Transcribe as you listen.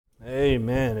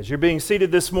Amen. As you're being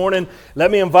seated this morning,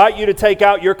 let me invite you to take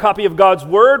out your copy of God's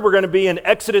Word. We're going to be in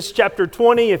Exodus chapter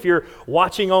 20. If you're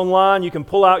watching online, you can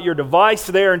pull out your device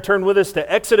there and turn with us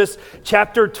to Exodus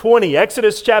chapter 20.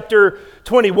 Exodus chapter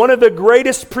 20. One of the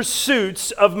greatest pursuits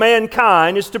of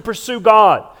mankind is to pursue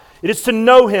God. It is to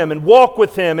know Him and walk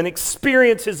with Him and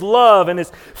experience His love and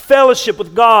His fellowship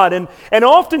with God. And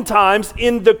oftentimes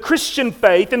in the Christian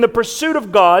faith, in the pursuit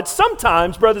of God,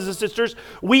 sometimes, brothers and sisters,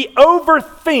 we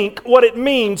overthink what it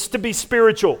means to be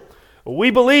spiritual.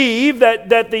 We believe that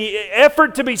the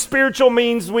effort to be spiritual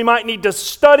means we might need to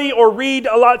study or read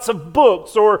lots of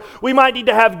books, or we might need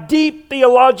to have deep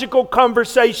theological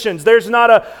conversations. There's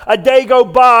not a day go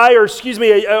by, or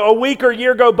a week or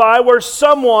year go by where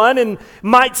someone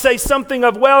might say something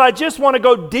of, well, I just want to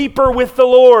go deeper with the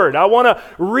Lord. I want to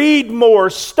read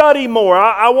more, study more.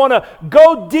 I want to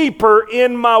go deeper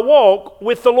in my walk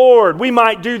with the Lord. We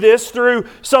might do this through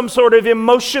some sort of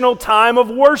emotional time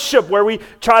of worship where we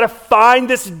try to find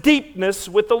this deepness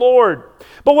with the Lord.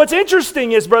 But what's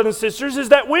interesting is, brothers and sisters, is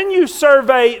that when you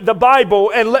survey the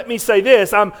Bible, and let me say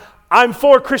this, I'm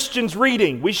for Christians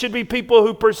reading. We should be people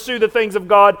who pursue the things of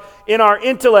God in our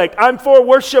intellect. I'm for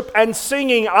worship and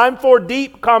singing. I'm for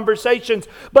deep conversations.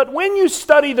 But when you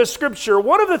study the Scripture,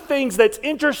 one of the things that's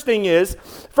interesting is,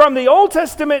 from the Old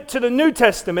Testament to the New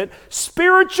Testament,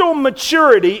 spiritual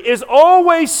maturity is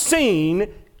always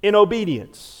seen in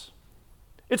obedience.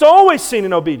 It's always seen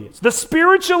in obedience. The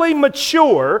spiritually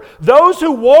mature, those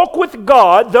who walk with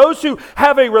God, those who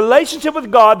have a relationship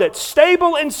with God that's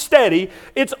stable and steady,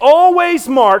 it's always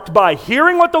marked by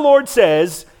hearing what the Lord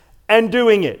says and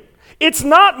doing it. It's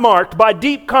not marked by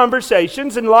deep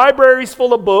conversations and libraries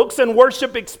full of books and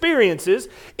worship experiences.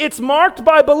 It's marked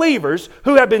by believers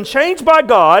who have been changed by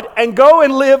God and go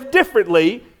and live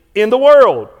differently in the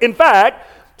world. In fact,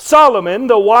 Solomon,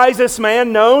 the wisest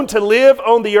man known to live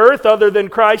on the earth other than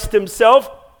Christ himself,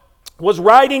 was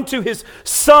writing to his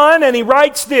son, and he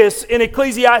writes this in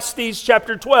Ecclesiastes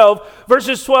chapter 12,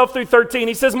 verses 12 through 13.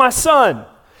 He says, "My son,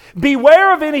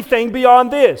 beware of anything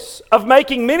beyond this. Of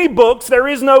making many books there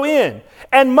is no end,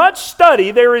 and much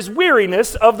study there is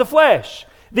weariness of the flesh.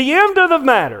 The end of the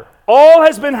matter, all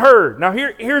has been heard." Now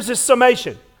here's his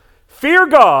summation. "Fear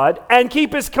God and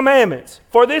keep His commandments,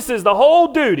 for this is the whole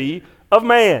duty of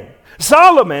man."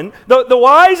 Solomon, the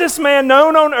wisest man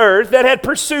known on earth, that had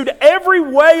pursued every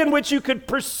way in which you could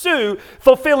pursue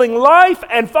fulfilling life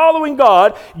and following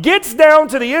God, gets down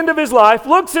to the end of his life,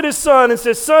 looks at his son and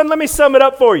says, "Son, let me sum it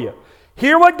up for you.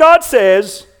 Hear what God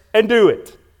says and do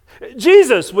it."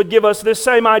 Jesus would give us this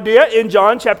same idea in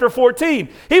John chapter 14.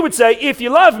 He would say, "If you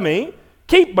love me,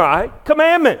 keep my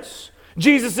commandments."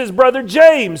 Jesus' brother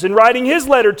James, in writing his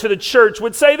letter to the church,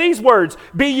 would say these words,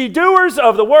 "Be ye doers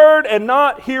of the word and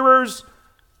not hearers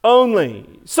only."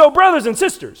 So, brothers and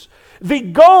sisters, the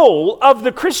goal of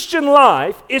the Christian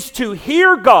life is to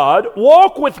hear God,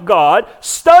 walk with God,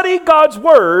 study God's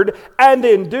word, and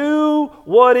then do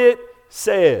what it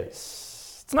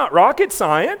says. It's not rocket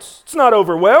science. It's not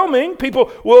overwhelming.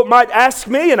 People might ask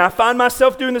me, and I find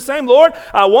myself doing the same, "Lord,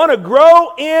 I want to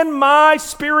grow in my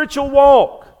spiritual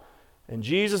walk." And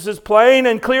Jesus' plain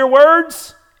and clear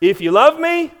words, "If you love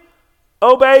me,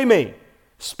 obey me."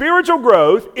 Spiritual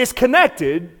growth is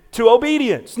connected to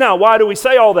obedience. Now, why do we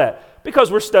say all that? Because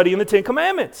we're studying the Ten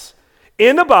Commandments.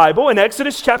 In the Bible, in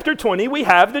Exodus chapter 20, we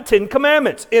have the Ten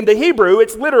Commandments. In the Hebrew,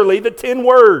 it's literally the 10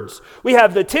 words. We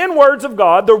have the 10 words of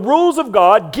God, the rules of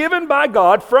God, given by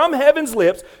God from heaven's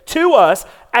lips to us,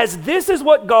 as this is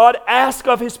what God asks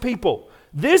of His people.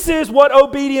 This is what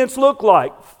obedience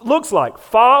looks like.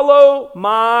 Follow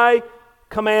my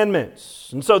commandments.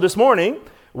 And so this morning,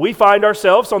 we find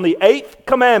ourselves on the 8th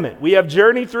commandment. We have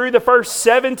journeyed through the first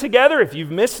 7 together. If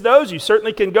you've missed those, you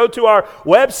certainly can go to our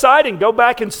website and go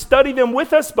back and study them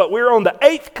with us. But we're on the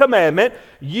 8th commandment.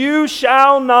 You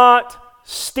shall not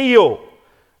steal.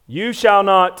 You shall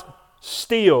not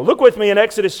steal. Look with me in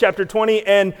Exodus chapter 20,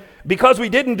 and because we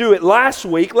didn't do it last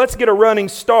week, let's get a running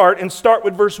start and start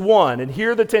with verse 1 and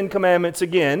hear the 10 commandments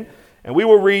again, and we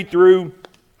will read through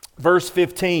verse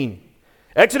 15.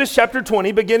 Exodus chapter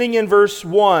 20, beginning in verse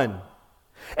 1.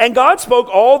 "And God spoke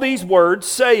all these words,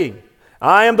 saying,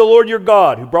 I am the Lord your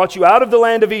God, who brought you out of the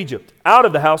land of Egypt, out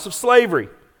of the house of slavery.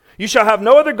 You shall have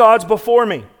no other gods before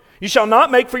me. You shall not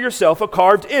make for yourself a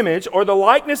carved image or the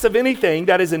likeness of anything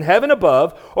that is in heaven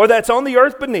above, or that's on the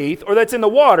earth beneath, or that's in the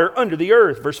water under the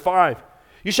earth." Verse 5.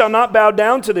 "You shall not bow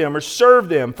down to them or serve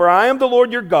them, for I am the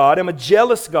Lord your God, am a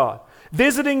jealous God,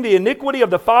 visiting the iniquity of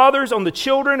the fathers on the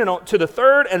children and to the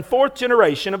 3rd and 4th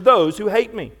generation of those who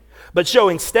hate me, but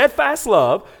showing steadfast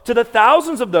love to the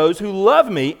thousands of those who love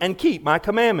me and keep my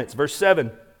commandments." Verse 7.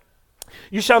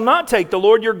 You shall not take the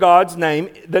Lord your God's name,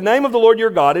 the name of the Lord your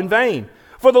God in vain.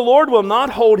 For the Lord will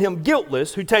not hold him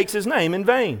guiltless who takes his name in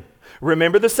vain.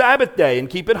 Remember the Sabbath day and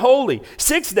keep it holy.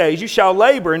 6 days you shall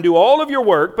labor and do all of your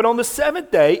work, but on the seventh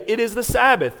day it is the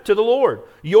Sabbath to the Lord,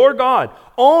 your God.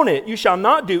 On it you shall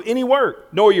not do any work,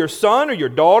 nor your son or your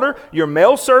daughter, your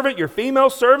male servant, your female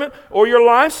servant, or your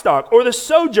livestock, or the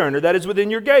sojourner that is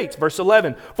within your gates. Verse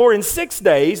 11, for in 6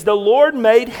 days the Lord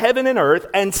made heaven and earth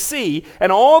and sea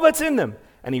and all that's in them,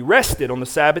 and he rested on the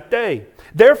Sabbath day.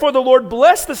 Therefore the Lord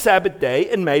blessed the Sabbath day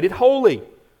and made it holy.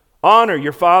 Honor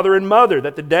your father and mother,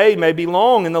 that the day may be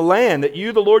long in the land that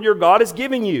you, the Lord your God, is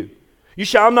giving you. You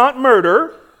shall not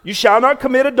murder. You shall not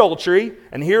commit adultery.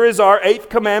 And here is our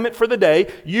 8th commandment for the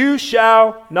day. You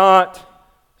shall not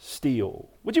steal.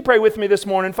 Would you pray with me this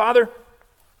morning? Father,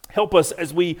 help us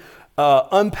as we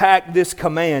unpack this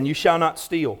command, you shall not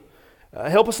steal.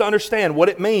 Help us to understand what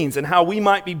it means and how we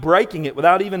might be breaking it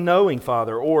without even knowing,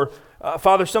 Father. Or,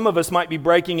 Father, some of us might be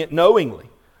breaking it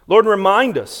knowingly. Lord,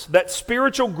 remind us that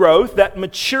spiritual growth, that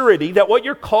maturity, that what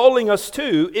you're calling us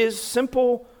to is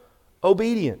simple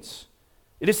obedience.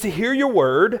 It is to hear your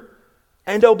word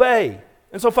and obey.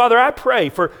 And so, Father, I pray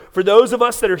for those of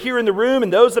us that are here in the room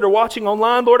and those that are watching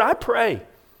online, Lord, I pray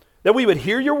that we would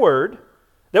hear your word,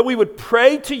 that we would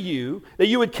pray to you, that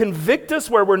you would convict us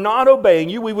where we're not obeying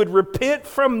you, we would repent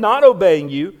from not obeying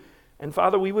you, and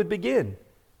Father, we would begin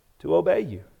to obey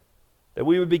you. That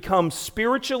we would become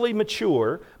spiritually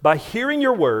mature by hearing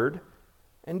your word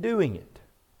and doing it.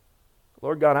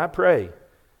 Lord God, I pray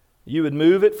you would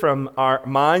move it from our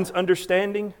mind's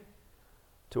understanding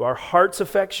to our heart's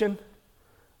affection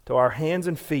to our hands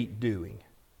and feet doing.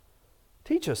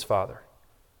 Teach us, Father,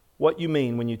 what you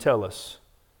mean when you tell us,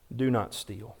 do not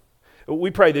steal.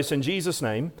 We pray this in Jesus'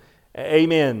 name.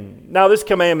 Amen. Now, this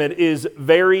commandment is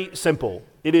very simple.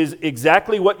 It is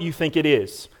exactly what you think it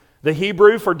is. The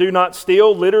Hebrew for do not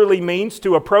steal literally means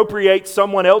to appropriate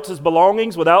someone else's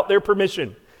belongings without their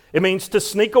permission. It means to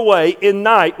sneak away in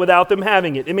night without them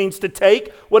having it. It means to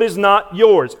take what is not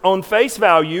yours. On face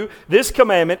value, this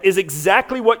commandment is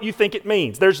exactly what you think it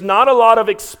means. There's not a lot of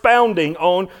expounding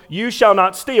on you shall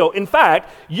not steal. In fact,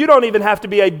 you don't even have to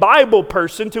be a Bible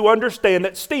person to understand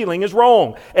that stealing is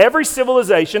wrong. Every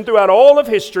civilization throughout all of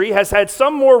history has had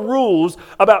some more rules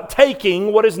about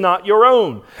taking what is not your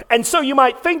own. And so you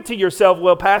might think to yourself,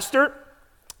 well, Pastor,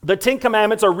 the 10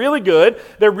 Commandments are really good.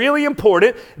 They're really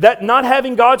important. That not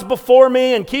having God's before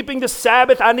me and keeping the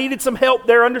Sabbath, I needed some help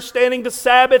there understanding the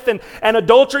Sabbath. And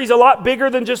adultery is a lot bigger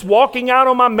than just walking out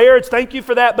on my marriage. Thank you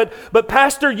for that. But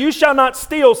Pastor, you shall not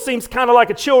steal seems kind of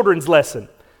like a children's lesson.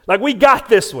 Like we got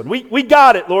this one. We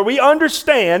got it, Lord. We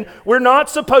understand we're not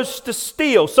supposed to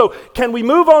steal. So can we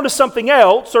move on to something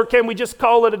else or can we just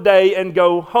call it a day and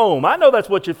go home? I know that's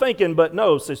what you're thinking, but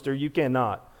no, sister, you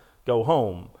cannot go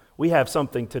home. We have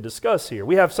something to discuss here.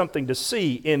 We have something to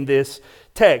see in this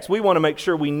text. We want to make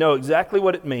sure we know exactly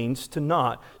what it means to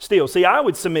not steal. See, I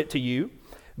would submit to you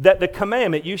that the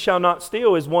commandment, you shall not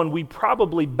steal, is one we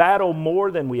probably battle more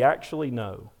than we actually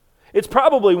know. It's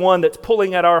probably one that's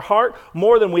pulling at our heart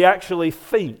more than we actually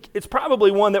think. It's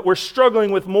probably one that we're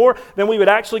struggling with more than we would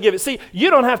actually give it. See, you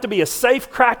don't have to be a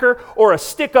safecracker or a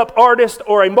stick-up artist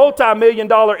or a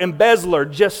multi-million-dollar embezzler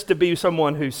just to be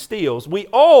someone who steals. We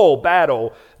all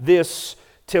battle this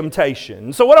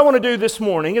temptation. So what I want to do this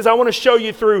morning is I want to show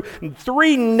you through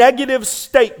 3 negative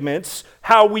statements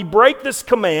how we break this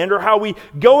command or how we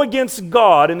go against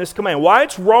God in this command. Why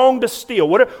it's wrong to steal.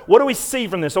 What do we see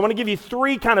from this? I want to give you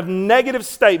 3 kind of negative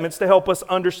statements to help us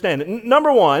understand it.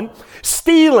 Number 1,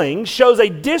 stealing shows a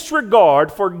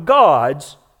disregard for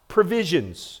God's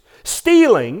provisions.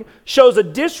 Stealing shows a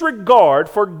disregard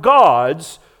for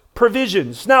God's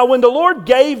provisions. Now, when the Lord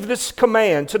gave this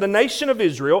command to the nation of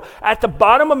Israel at the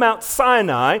bottom of Mount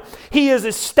Sinai, He is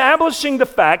establishing the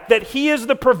fact that He is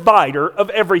the provider of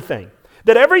everything.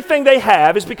 That everything they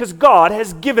have is because God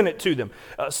has given it to them.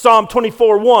 Psalm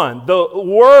 24:1, the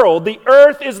world, the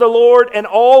earth is the Lord and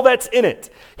all that's in it.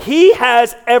 He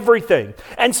has everything.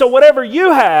 And so whatever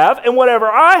you have and whatever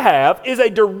I have is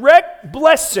a direct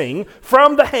blessing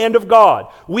from the hand of God.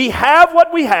 We have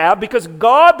what we have because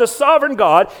God, the sovereign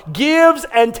God, gives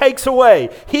and takes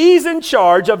away. He's in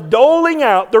charge of doling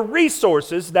out the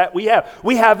resources that we have.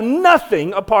 We have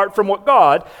nothing apart from what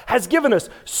God has given us.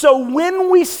 So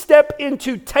when we step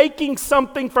into taking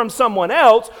something from someone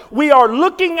else, we are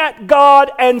looking at God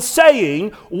and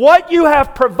saying, what you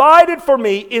have provided for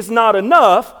me is not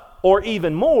enough. Or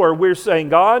even more, we're saying,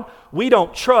 God, we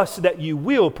don't trust that you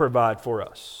will provide for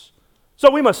us. So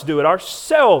we must do it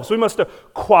ourselves. We must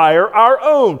acquire our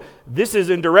own. This is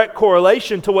in direct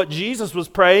correlation to what Jesus was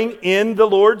praying in the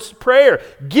Lord's Prayer.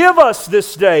 Give us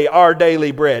this day our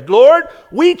daily bread. Lord,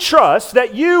 we trust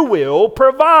that you will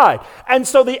provide. And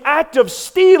so the act of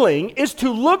stealing is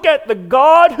to look at the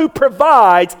God who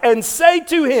provides and say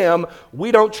to him,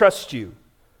 we don't trust you.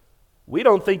 We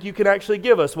don't think you can actually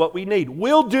give us what we need.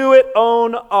 We'll do it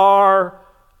on our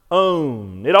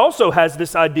own. It also has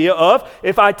this idea of,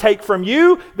 if I take from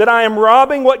you, that I am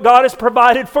robbing what God has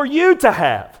provided for you to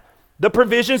have, the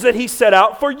provisions that he set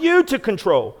out for you to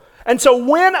control. And so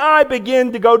when I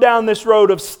begin to go down this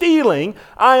road of stealing,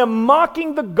 I am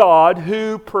mocking the God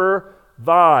who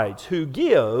provides, who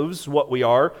gives what we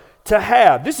are to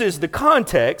have. This is the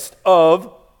context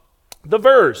of the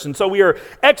verse. And so we are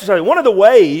exercising. One of the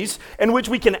ways in which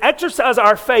we can exercise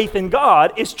our faith in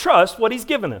God is trust what he's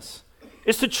given us.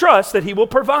 Is to trust that he will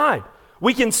provide.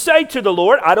 We can say to the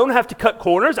Lord, I don't have to cut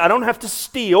corners, I don't have to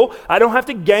steal, I don't have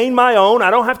to gain my own,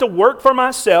 I don't have to work for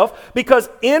myself, because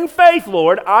in faith,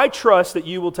 Lord, I trust that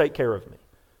you will take care of me.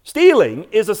 Stealing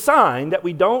is a sign that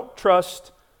we don't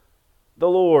trust the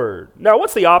Lord. Now,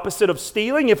 what's the opposite of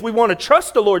stealing? If we want to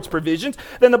trust the Lord's provisions,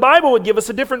 then the Bible would give us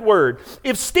a different word.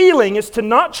 If stealing is to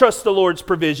not trust the Lord's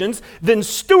provisions, then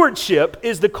stewardship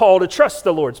is the call to trust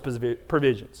the Lord's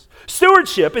provisions.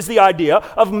 Stewardship is the idea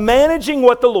of managing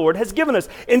what the Lord has given us.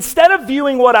 Instead of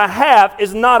viewing what I have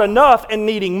is not enough and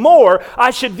needing more, I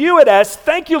should view it as,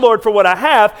 thank you, Lord, for what I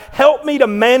have. Help me to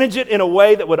manage it in a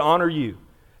way that would honor you.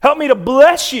 Help me to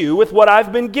bless you with what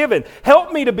I've been given.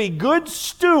 Help me to be good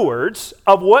stewards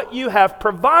of what you have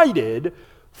provided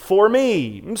for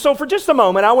me. And so for just a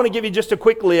moment, I want to give you just a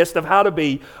quick list of how to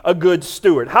be a good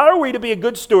steward. How are we to be a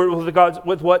good steward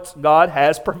with what God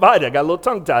has provided? I got a little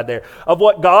tongue-tied there. Of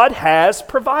what God has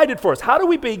provided for us. How do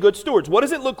we be good stewards? What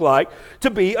does it look like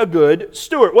to be a good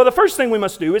steward? Well, the first thing we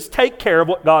must do is take care of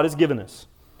what God has given us.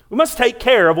 We must take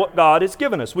care of what God has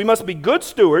given us. We must be good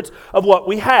stewards of what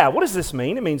we have. What does this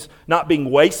mean? It means not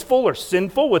being wasteful or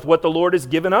sinful with what the Lord has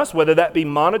given us, whether that be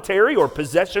monetary or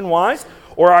possession-wise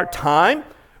or our time.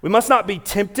 We must not be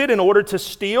tempted in order to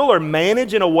steal or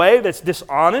manage in a way that's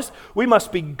dishonest. We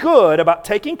must be good about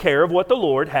taking care of what the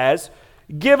Lord has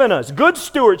given us. Good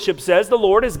stewardship says the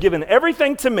Lord has given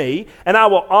everything to me and I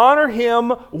will honor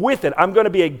him with it. I'm going to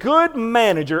be a good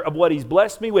manager of what he's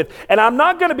blessed me with. And I'm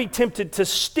not going to be tempted to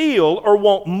steal or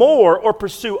want more or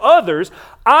pursue others.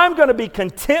 I'm going to be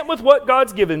content with what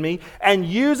God's given me and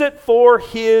use it for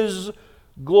his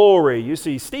glory. You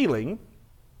see, stealing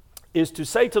is to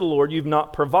say to the Lord, you've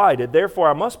not provided, therefore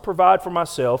I must provide for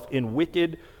myself in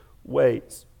wicked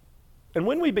ways. And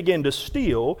when we begin to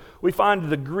steal, we find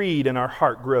the greed in our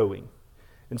heart growing.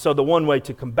 And so the one way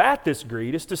to combat this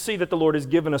greed is to see that the Lord has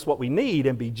given us what we need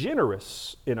and be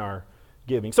generous in our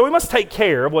giving. So we must take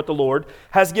care of what the Lord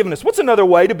has given us. What's another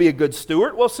way to be a good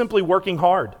steward? Well, simply working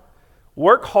hard.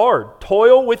 Work hard.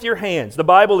 Toil with your hands. The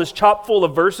Bible is chock full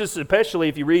of verses, especially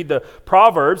if you read the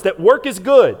Proverbs, that work is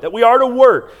good, that we are to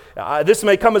work. This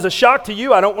may come as a shock to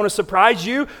you. I don't want to surprise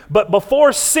you, but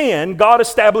before sin, God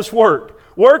established work.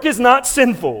 Work is not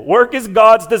sinful. Work is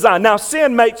God's design. Now,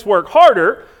 sin makes work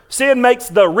harder. Sin makes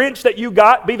the wrench that you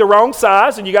got be the wrong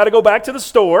size and you got to go back to the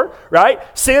store, right?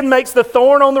 Sin makes the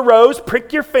thorn on the rose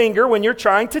prick your finger when you're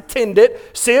trying to tend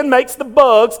it. Sin makes the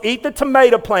bugs eat the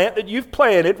tomato plant that you've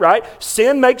planted, right?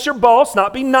 Sin makes your boss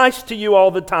not be nice to you all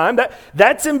the time.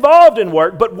 That's involved in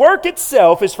work, but work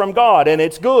itself is from God and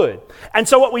it's good. And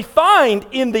so what we find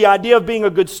in the idea of being a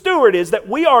good steward is that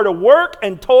we are to work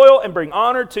and toil and bring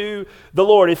honor to the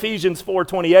Lord. Ephesians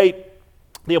 4:28.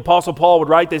 The Apostle Paul would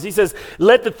write this. He says,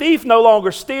 let the thief no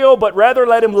longer steal, but rather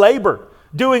let him labor,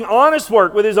 doing honest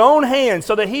work with his own hands,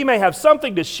 so that he may have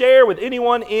something to share with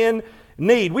anyone in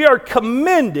need. We are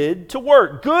commended to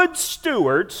work. Good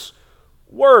stewards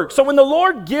work. So when the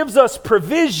Lord gives us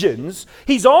provisions,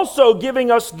 he's also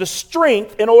giving us the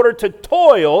strength in order to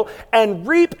toil and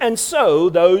reap and sow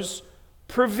those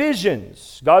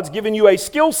provisions. God's given you a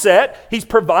skill set. He's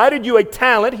provided you a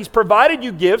talent. He's provided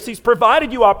you gifts. He's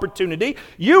provided you opportunity.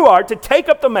 You are to take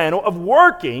up the mantle of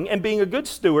working and being a good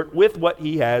steward with what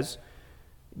he has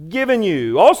given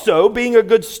you. Also, being a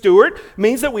good steward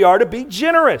means that we are to be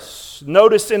generous.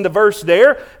 Notice in the verse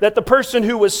there that the person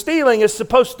who was stealing is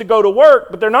supposed to go to work,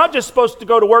 but they're not just supposed to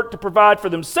go to work to provide for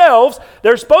themselves.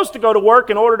 They're supposed to go to work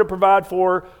in order to provide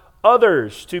for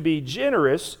others, to be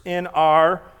generous in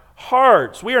our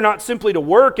hearts. We are not simply to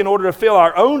work in order to fill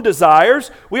our own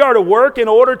desires. We are to work in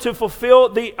order to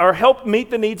fulfill or help meet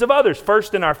the needs of others,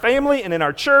 first in our family and in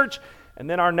our church, and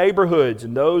then our neighborhoods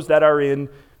and those that are in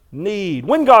need.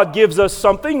 When God gives us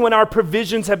something, when our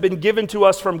provisions have been given to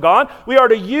us from God, we are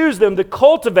to use them to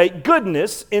cultivate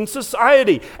goodness in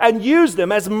society and use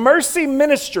them as mercy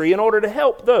ministry in order to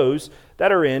help those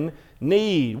that are in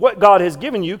need. What God has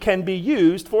given you can be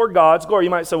used for God's glory. You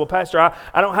might say, well, Pastor,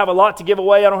 I don't have a lot to give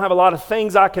away. I don't have a lot of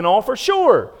things I can offer.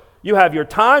 Sure. You have your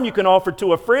time you can offer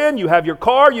to a friend. You have your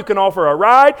car, you can offer a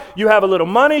ride. You have a little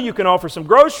money, you can offer some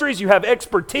groceries. You have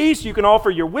expertise, you can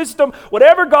offer your wisdom.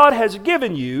 Whatever God has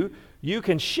given you, you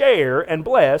can share and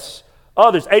bless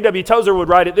others. A.W. Tozer would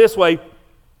write it this way.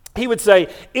 He would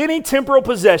say, any temporal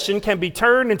possession can be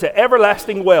turned into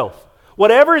everlasting wealth.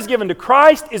 Whatever is given to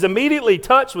Christ is immediately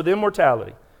touched with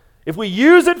immortality. If we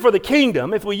use it for the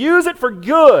kingdom, if we use it for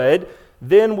good,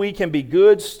 then we can be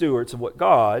good stewards of what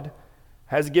God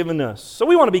has given us. So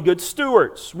we want to be good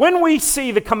stewards. When we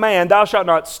see the command, thou shalt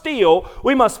not steal,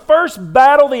 we must first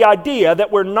battle the idea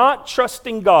that we're not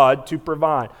trusting God to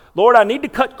provide. Lord, I need to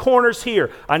cut corners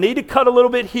here. I need to cut a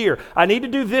little bit here. I need to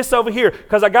do this over here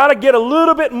because I got to get a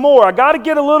little bit more. I got to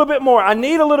get a little bit more. I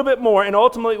need a little bit more. And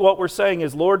ultimately what we're saying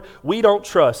is, Lord, we don't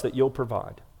trust that you'll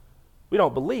provide. We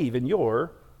don't believe in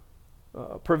your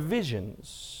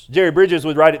provisions. Jerry Bridges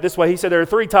would write it this way. He said there are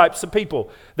three types of people.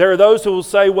 There are those who will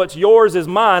say, what's yours is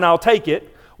mine, I'll take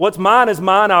it. What's mine is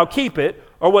mine, I'll keep it.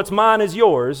 Or what's mine is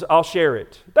yours, I'll share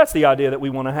it. That's the idea that we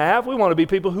want to have. We want to be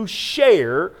people who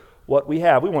share what we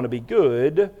have. We want to be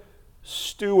good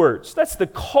stewards. That's the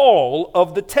call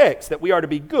of the text, that we are to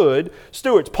be good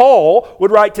stewards. Paul would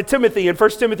write to Timothy in 1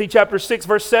 Timothy chapter 6,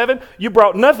 verse 7, you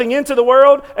brought nothing into the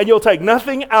world and you'll take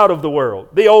nothing out of the world.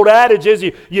 The old adage is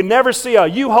you never see a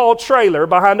U-Haul trailer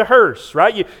behind a hearse,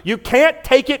 right? You can't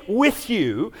take it with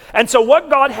you. And so what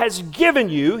God has given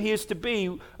you, He is to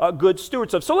be good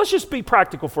stewards of. So let's just be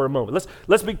practical for a moment.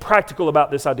 Let's be practical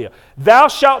about this idea. Thou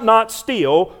shalt not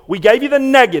steal. We gave you the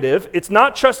negative. It's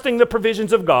not trusting the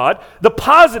provisions of God. The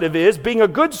positive is being a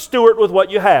good steward with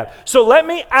what you have. So let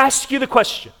me ask you the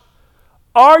question.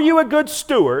 Are you a good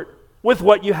steward with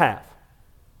what you have?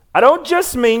 I don't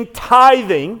just mean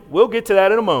tithing. We'll get to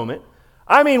that in a moment.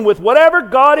 I mean with whatever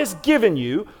God has given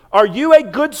you, are you a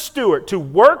good steward to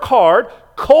work hard,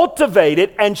 cultivate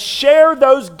it, and share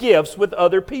those gifts with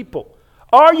other people?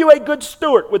 Are you a good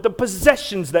steward with the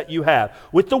possessions that you have,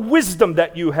 with the wisdom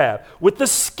that you have, with the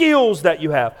skills that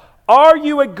you have? Are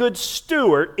you a good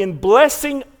steward in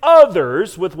blessing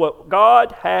others with what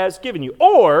God has given you?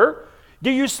 Or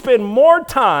do you spend more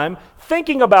time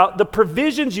thinking about the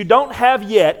provisions you don't have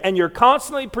yet and you're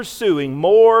constantly pursuing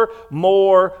more?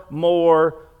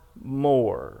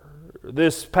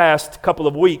 This past couple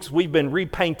of weeks, we've been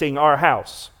repainting our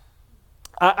house.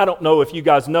 I don't know if you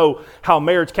guys know how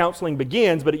marriage counseling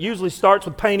begins, but it usually starts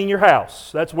with painting your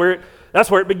house. That's where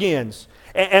it begins.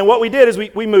 And what we did is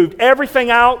we moved everything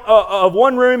out of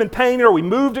one room and painted, or we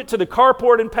moved it to the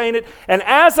carport and painted. And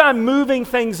as I'm moving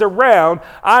things around,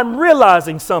 I'm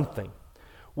realizing something.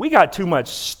 We got too much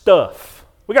stuff.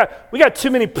 We got too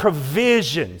many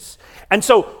provisions. And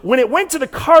so when it went to the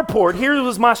carport, here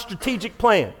was my strategic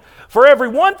plan. For every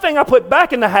one thing I put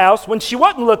back in the house, when she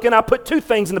wasn't looking, I put two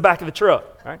things in the back of the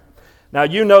truck. Right? Now,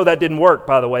 you know that didn't work,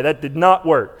 by the way. That did not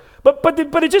work. But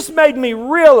it just made me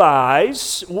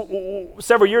realize,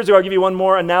 several years ago, I'll give you one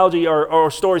more analogy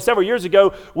or story. Several years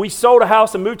ago, we sold a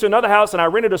house and moved to another house, and I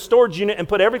rented a storage unit and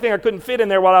put everything I couldn't fit in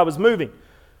there while I was moving.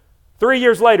 3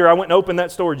 years later, I went and opened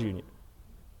that storage unit.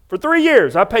 For 3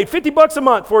 years, I paid $50 a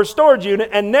month for a storage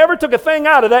unit and never took a thing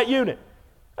out of that unit.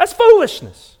 That's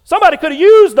foolishness. Somebody could have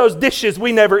used those dishes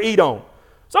we never eat on.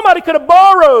 Somebody could have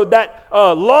borrowed that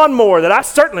lawnmower that I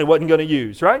certainly wasn't going to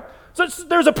use, right? So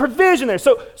there's a provision there.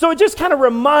 So it just kind of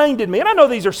reminded me, and I know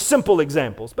these are simple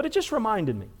examples, but it just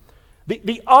reminded me.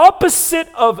 The opposite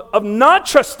of not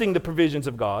trusting the provisions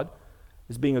of God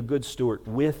is being a good steward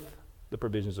with the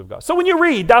provisions of God. So when you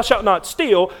read, thou shalt not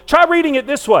steal, try reading it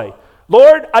this way.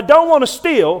 Lord, I don't want to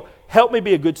steal. Help me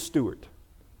be a good steward.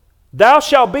 Thou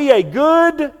shalt be a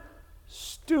good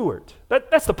steward.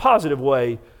 That's the positive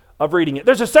way of reading it.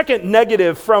 There's a second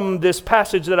negative from this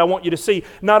passage that I want you to see.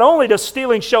 Not only does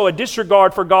stealing show a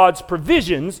disregard for God's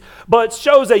provisions, but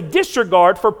shows a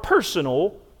disregard for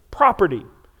personal property.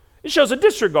 It shows a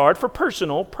disregard for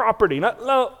personal property.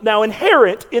 Now,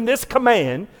 inherent in this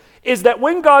command is that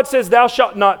when God says, thou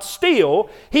shalt not steal,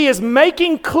 He is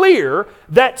making clear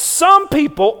that some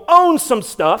people own some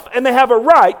stuff and they have a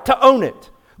right to own it.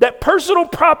 That personal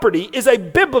property is a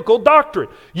biblical doctrine.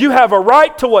 You have a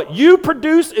right to what you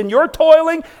produce in your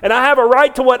toiling, and I have a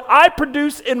right to what I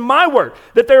produce in my work.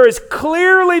 That there is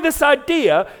clearly this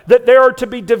idea that there are to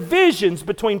be divisions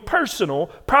between personal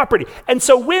property. And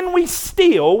so when we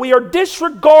steal, we are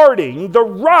disregarding the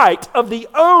right of the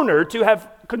owner to have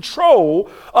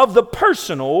control of the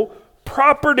personal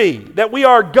property that we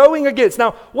are going against.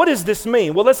 Now, what does this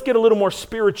mean? Well, let's get a little more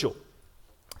spiritual.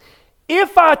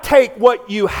 If I take what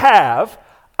you have,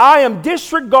 I am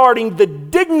disregarding the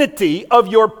dignity of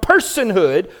your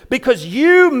personhood because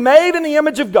you, made in the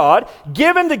image of God,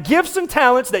 given the gifts and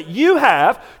talents that you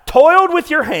have, toiled with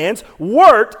your hands,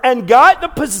 worked, and got the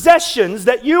possessions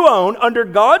that you own under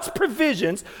God's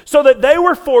provisions so that they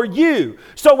were for you.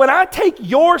 So when I take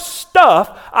your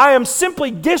stuff, I am simply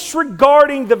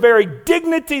disregarding the very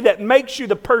dignity that makes you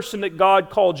the person that God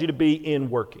called you to be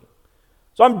in working.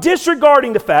 So I'm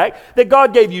disregarding the fact that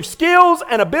God gave you skills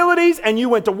and abilities and you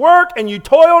went to work and you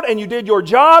toiled and you did your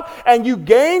job and you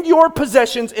gained your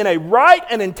possessions in a right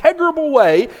and integrable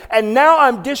way, and now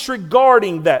I'm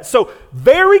disregarding that. So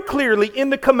very clearly in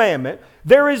the commandment,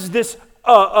 there is this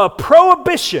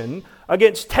prohibition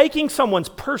against taking someone's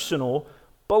personal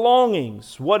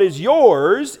belongings. What is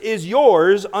yours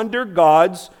under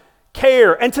God's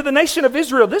care. And to the nation of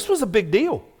Israel, this was a big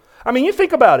deal. I mean, you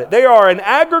think about it. They are an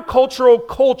agricultural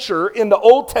culture in the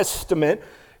Old Testament.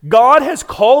 God has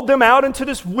called them out into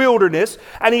this wilderness,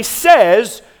 and He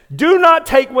says, do not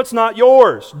take what's not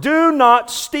yours. Do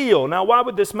not steal. Now, why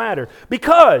would this matter?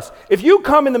 Because if you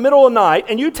come in the middle of the night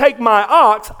and you take my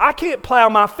ox, I can't plow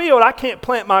my field, I can't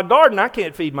plant my garden, I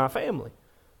can't feed my family.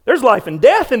 There's life and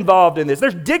death involved in this.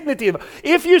 There's dignity.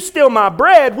 If you steal my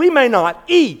bread, we may not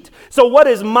eat. So what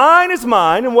is mine,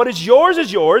 and what is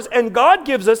yours, and God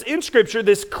gives us in Scripture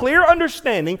this clear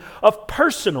understanding of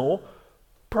personal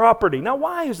property. Now,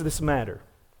 why does this matter?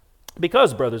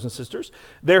 Because, brothers and sisters,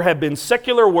 there have been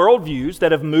secular worldviews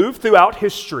that have moved throughout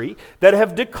history that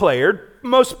have declared,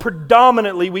 most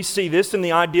predominantly we see this in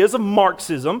the ideas of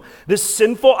Marxism, this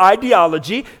sinful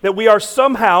ideology that we are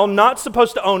somehow not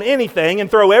supposed to own anything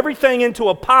and throw everything into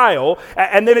a pile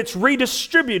and then it's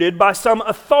redistributed by some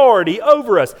authority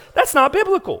over us. That's not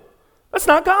biblical. That's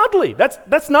not godly.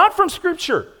 That's not from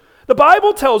Scripture. The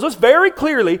Bible tells us very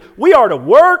clearly we are to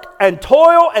work and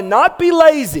toil and not be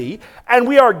lazy, and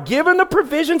we are given the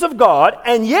provisions of God,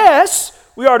 and yes,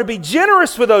 we are to be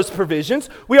generous with those provisions.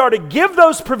 We are to give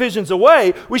those provisions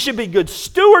away. We should be good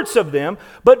stewards of them,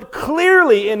 but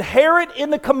clearly inherent in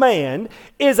the command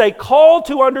is a call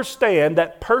to understand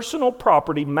that personal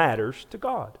property matters to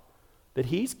God, that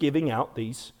He's giving out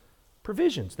these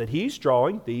provisions, that He's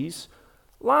drawing these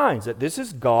lines, that this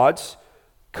is God's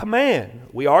command.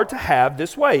 We are to have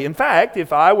this way. In fact,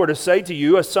 if I were to say to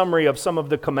you a summary of some of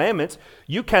the commandments,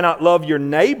 you cannot love your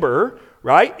neighbor,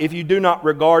 right? If you do not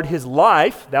regard his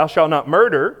life, thou shalt not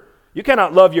murder. You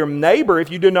cannot love your neighbor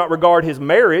if you do not regard his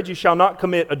marriage. You shall not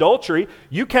commit adultery.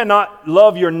 You cannot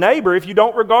love your neighbor if you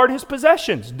don't regard his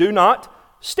possessions. Do not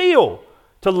steal.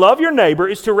 To love your neighbor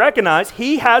is to recognize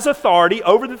he has authority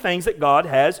over the things that God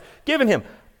has given him.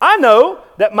 I know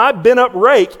that my bent-up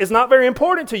rake is not very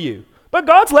important to you. But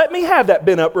God's let me have that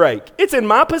bent-up rake. It's in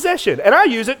my possession, and I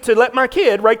use it to let my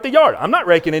kid rake the yard. I'm not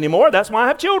raking anymore. That's why I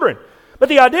have children. But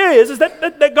the idea is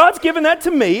that God's given that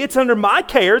to me. It's under my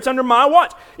care. It's under my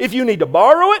watch. If you need to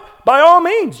borrow it, by all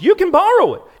means, you can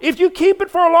borrow it. If you keep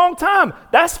it for a long time,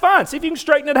 that's fine. See if you can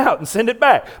straighten it out and send it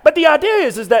back. But the idea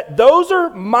is that those are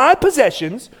my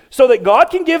possessions so that God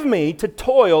can give me to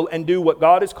toil and do what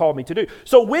God has called me to do.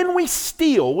 So when we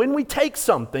steal, when we take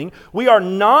something, we are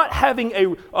not having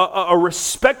a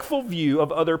respectful view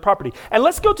of other property. And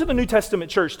let's go to the New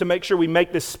Testament church to make sure we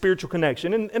make this spiritual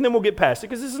connection, and then we'll get past it,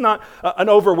 because this is not an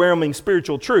overwhelming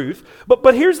spiritual truth.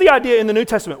 But here's the idea in the New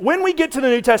Testament. When we get to the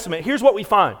New Testament, here's what we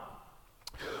find.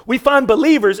 We find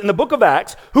believers in the book of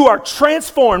Acts who are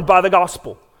transformed by the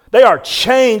gospel. They are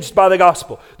changed by the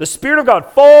gospel. The Spirit of God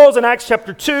falls in Acts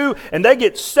chapter 2, and they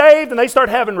get saved, and they start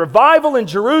having revival in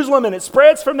Jerusalem, and it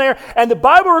spreads from there. And the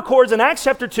Bible records in Acts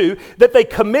chapter 2 that they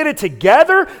committed to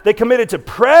gather, they committed to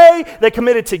pray, they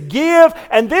committed to give,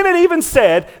 and then it even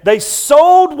said they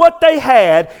sold what they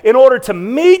had in order to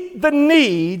meet the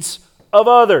needs of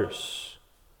others.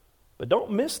 But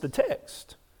don't miss the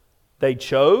text. They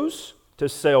chose to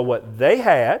sell what they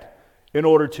had in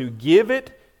order to give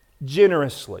it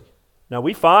generously. Now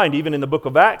we find even in the book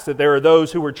of Acts that there are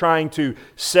those who were trying to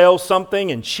sell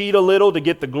something and cheat a little to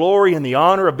get the glory and the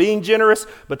honor of being generous,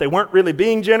 but they weren't really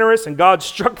being generous, and God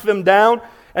struck them down.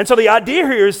 And so the idea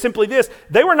here is simply this: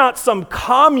 they were not some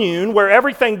commune where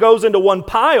everything goes into one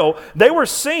pile. They were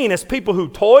seen as people who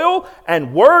toil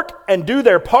and work and do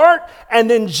their part and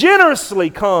then generously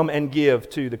come and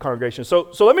give to the congregation. So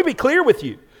let me be clear with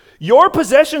you. Your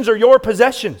possessions are your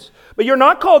possessions, but you're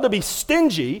not called to be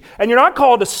stingy, and you're not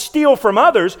called to steal from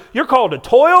others. You're called to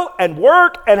toil and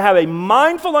work and have a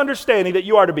mindful understanding that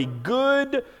you are to be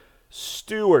good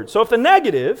stewards. So if the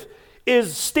negative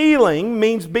is stealing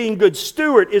means being good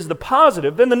steward is the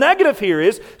positive, then the negative here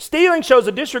is stealing shows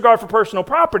a disregard for personal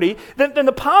property. Then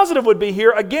the positive would be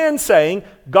here again saying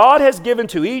God has given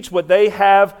to each what they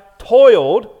have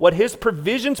toiled, what his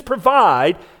provisions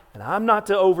provide, and I'm not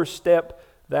to overstep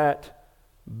that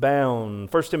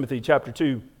bound. 1 Timothy chapter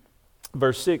 2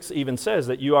 verse 6 even says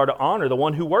that you are to honor the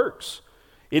one who works.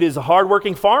 It is a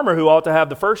hardworking farmer who ought to have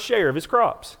the first share of his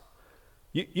crops.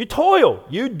 You toil.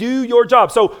 You do your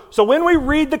job. So when we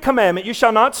read the commandment, you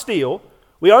shall not steal,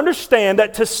 we understand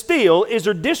that to steal is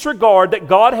to disregard that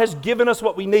God has given us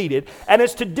what we needed, and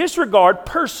it's to disregard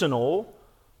personal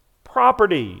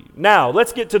property. Now,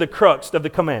 let's get to the crux of the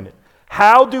commandment.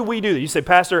 How do we do that? You say,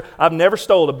 Pastor, I've never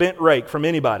stole a bent rake from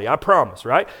anybody. I promise,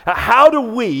 right? How do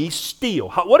we steal?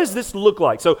 What does this look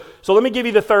like? So let me give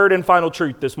you the third and final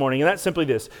truth this morning, and that's simply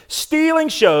this. Stealing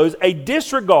shows a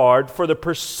disregard for the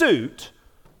pursuit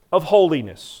of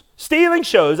holiness. Stealing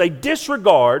shows a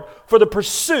disregard for the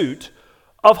pursuit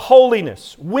of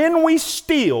holiness. When we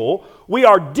steal, we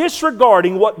are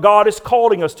disregarding what God is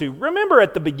calling us to. Remember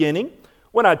at the beginning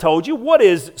when I told you, what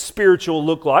does spiritual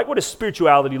look like? What does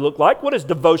spirituality look like? What does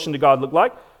devotion to God look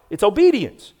like? It's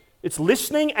obedience. It's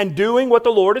listening and doing what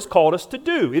the Lord has called us to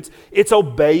do. It's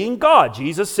obeying God.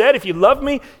 Jesus said, if you love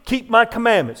me, keep my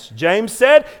commandments. James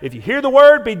said, if you hear the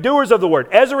word, be doers of the word.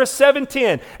 Ezra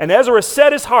 7:10, and Ezra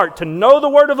set his heart to know the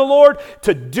word of the Lord,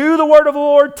 to do the word of the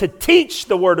Lord, to teach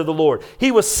the word of the Lord. He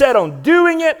was set on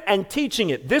doing it and teaching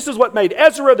it. This is what made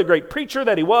Ezra the great preacher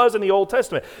that he was in the Old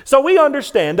Testament. So we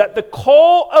understand that the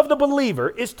call of the believer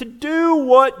is to do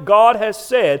what God has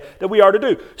said that we are to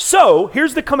do. So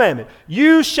here's the commandment.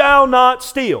 You shall not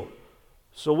steal.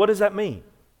 So what does that mean?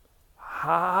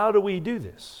 How do we do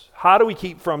this? How do we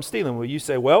keep from stealing? Well, you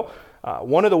say,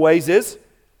 one of the ways is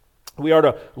we are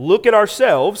to look at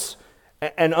ourselves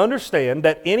and understand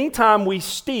that anytime we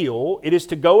steal, it is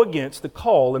to go against the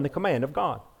call and the command of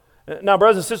God. Now,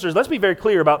 brothers and sisters, let's be very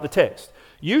clear about the text.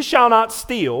 You shall not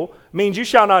steal means you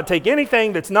shall not take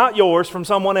anything that's not yours from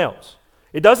someone else.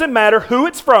 It doesn't matter who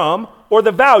it's from or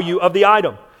the value of the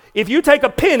item. If you take a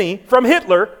penny from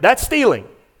Hitler, that's stealing,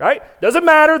 right? Doesn't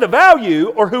matter the value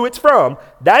or who it's from.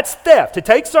 That's theft. To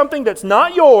take something that's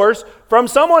not yours from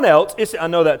someone else, I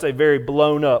know that's a very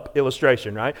blown up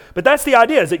illustration, right? But that's the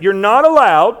idea, is that you're not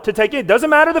allowed to take it. It doesn't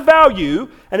matter the value,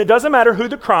 and it doesn't matter who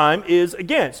the crime is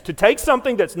against. To take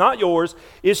something that's not yours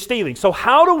is stealing. So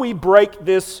how do we break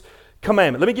this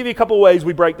commandment? Let me give you a couple ways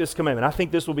we break this commandment. I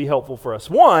think this will be helpful for us.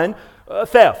 One,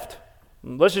 theft.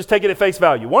 Let's just take it at face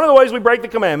value. One of the ways we break the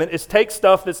commandment is take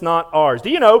stuff that's not ours. Do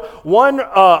you know one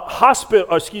hotel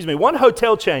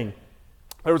chain?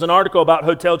 There was an article about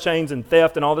hotel chains and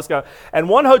theft and all this stuff. And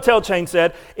one hotel chain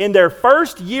said in their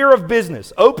first year of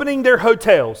business, opening their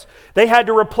hotels, they had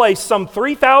to replace some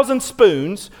 3,000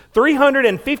 spoons,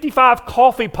 355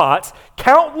 coffee pots,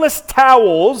 countless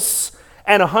towels,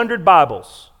 and 100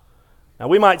 Bibles. Now,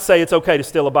 we might say it's okay to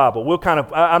steal a Bible.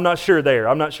 I'm not sure there.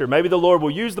 I'm not sure. Maybe the Lord will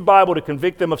use the Bible to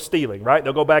convict them of stealing, right?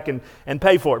 They'll go back and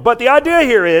pay for it. But the idea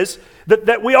here is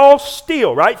that we all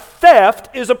steal, right?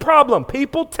 Theft is a problem.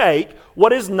 People take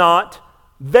what is not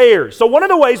theirs. So one of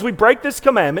the ways we break this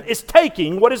commandment is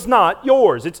taking what is not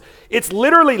yours. It's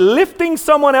literally lifting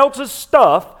someone else's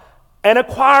stuff and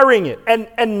acquiring it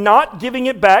and not giving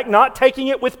it back, not taking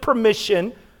it with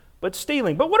permission, but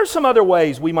stealing. But what are some other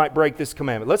ways we might break this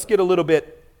commandment? Let's get a little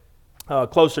bit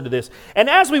closer to this. And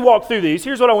as we walk through these,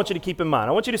 here's what I want you to keep in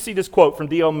mind. I want you to see this quote from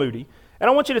D.L. Moody, and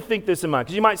I want you to think this in mind,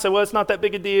 because you might say, well, it's not that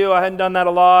big a deal. I hadn't done that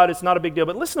a lot. It's not a big deal.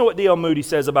 But listen to what D.L. Moody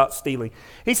says about stealing.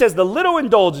 He says, the little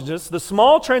indulgences, the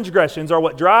small transgressions are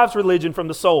what drives religion from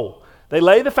the soul. They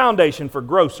lay the foundation for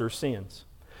grosser sins.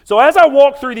 So as I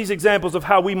walk through these examples of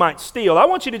how we might steal, I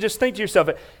want you to just think to yourself,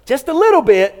 just a little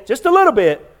bit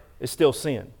is still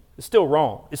sin. It's still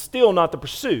wrong. It's still not the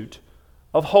pursuit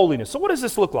of holiness. So what does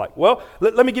this look like? Well,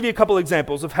 let me give you a couple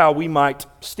examples of how we might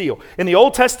steal. In the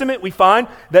Old Testament, we find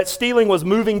that stealing was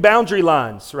moving boundary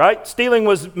lines, right? Stealing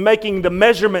was making the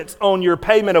measurements on your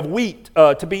payment of wheat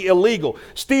to be illegal.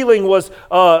 Stealing was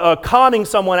conning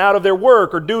someone out of their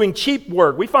work or doing cheap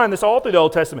work. We find this all through the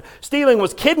Old Testament. Stealing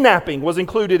was kidnapping was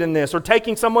included in this, or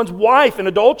taking someone's wife in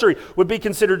adultery would be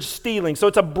considered stealing. So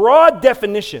it's a broad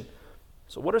definition.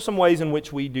 So what are some ways in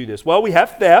which we do this? Well, we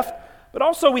have theft, but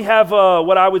also we have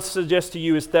what I would suggest to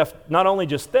you is theft, not only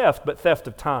just theft, but theft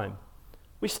of time.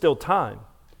 We steal time.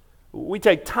 We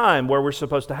take time where we're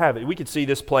supposed to have it. We could see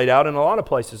this played out in a lot of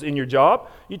places. In your job,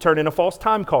 you turn in a false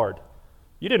time card.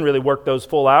 You didn't really work those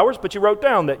full hours, but you wrote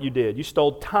down that you did. You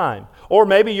stole time. Or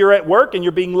maybe you're at work and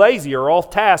you're being lazy or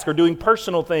off task or doing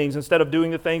personal things instead of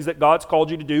doing the things that God's called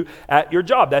you to do at your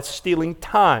job. That's stealing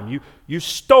time. You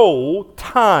stole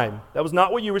time. That was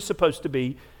not what you were supposed to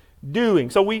be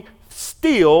doing. So we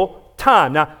steal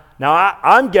time. Now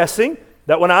I'm guessing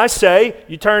that when I say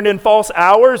you turned in false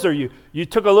hours or you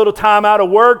took a little time out of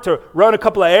work to run a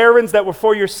couple of errands that were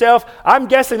for yourself, I'm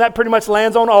guessing that pretty much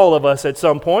lands on all of us at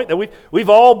some point, that we've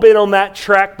all been on that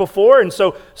track before, and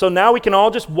so now we can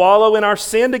all just wallow in our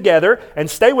sin together, and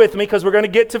stay with me because we're going to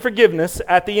get to forgiveness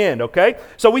at the end, okay?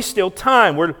 So we steal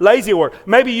time. We're lazy at work.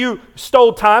 Maybe you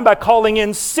stole time by calling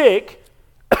in sick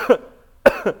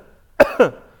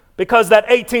because that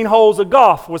 18 holes of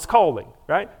golf was calling,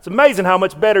 right? It's amazing how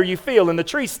much better you feel in the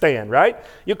tree stand, right?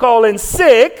 You call in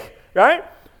sick, right?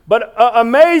 But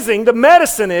amazing, the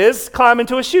medicine is climbing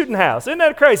to a shooting house. Isn't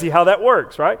that crazy how that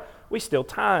works, right? We steal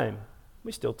time.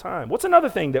 We steal time. What's another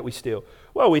thing that we steal?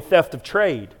 Well, we theft of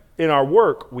trade. In our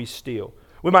work, we steal.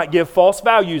 We might give false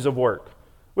values of work.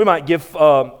 We might give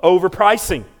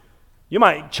overpricing. You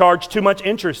might charge too much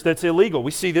interest that's illegal.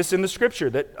 We see this in the scripture,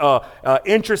 that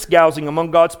interest gouging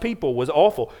among God's people was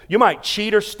awful. You might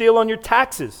cheat or steal on your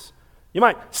taxes. You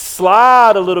might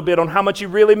slide a little bit on how much you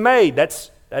really made. That's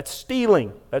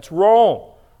stealing. That's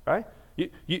wrong, right?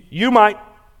 You might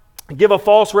give a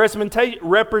false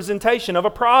representation of a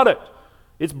product.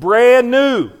 It's brand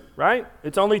new, right?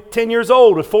 It's only 10 years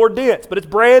old with 4 dents, but it's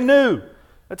brand new.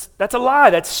 That's a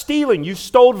lie. That's stealing. You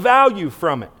stole value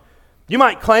from it. You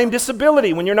might claim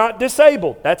disability when you're not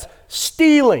disabled. That's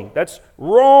stealing. That's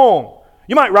wrong.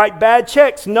 You might write bad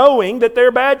checks knowing that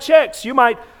they're bad checks. You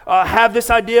might have this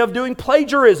idea of doing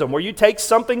plagiarism where you take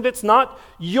something that's not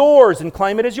yours and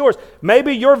claim it as yours.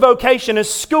 Maybe your vocation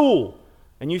is school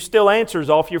and you steal answers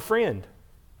off your friend.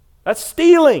 That's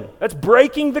stealing. That's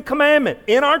breaking the commandment.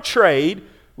 In our trade,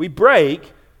 we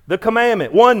break the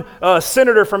commandment. One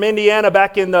senator from Indiana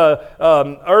back in the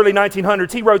early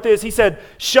 1900s, he wrote this. He said,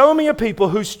 "Show me a people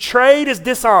whose trade is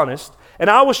dishonest, and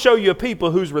I will show you a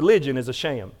people whose religion is a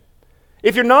sham."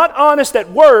 If you're not honest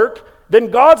at work, then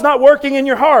God's not working in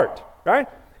your heart, right?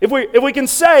 If we can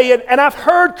say, and I've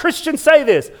heard Christians say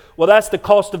this, well, that's the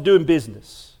cost of doing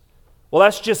business. Well,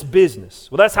 that's just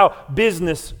business. Well, that's how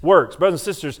business works. Brothers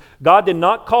and sisters, God did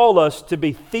not call us to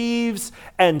be thieves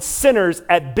and sinners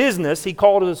at business. He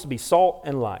called us to be salt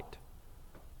and light.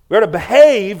 We're to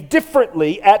behave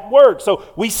differently at work. So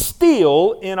we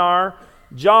steal in our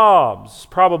jobs.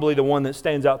 Probably the one that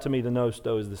stands out to me the most,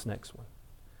 though, is this next one.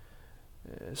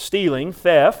 Stealing,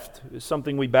 theft, is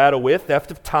something we battle with.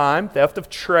 Theft of time, theft of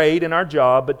trade in our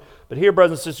job. But here,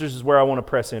 brothers and sisters, is where I want to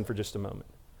press in for just a moment.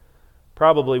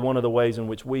 Probably one of the ways in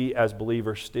which we as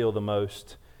believers steal the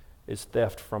most is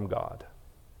theft from God.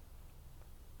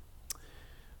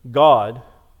 God,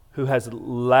 who has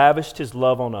lavished His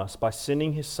love on us by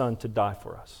sending His Son to die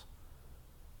for us.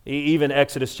 Even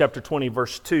Exodus chapter 20,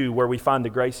 verse 2, where we find the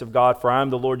grace of God, "For I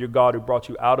am the Lord your God who brought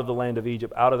you out of the land of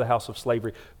Egypt, out of the house of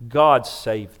slavery." God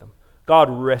saved them. God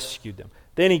rescued them.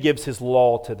 Then He gives His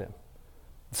law to them.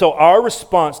 So our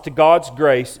response to God's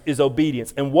grace is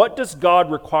obedience. And what does God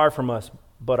require from us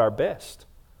but our best?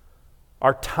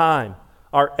 Our time,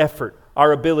 our effort,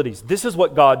 our abilities. This is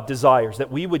what God desires,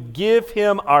 that we would give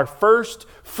Him our first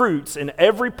fruits in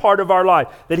every part of our life,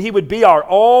 that He would be our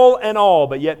all and all,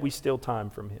 but yet we steal time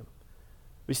from Him.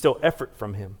 We steal effort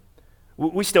from Him.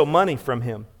 We steal money from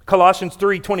Him. Colossians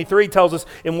 3:23 tells us,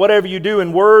 "In whatever you do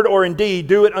in word or in deed,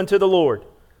 do it unto the Lord."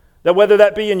 That whether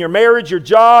that be in your marriage, your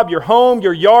job, your home,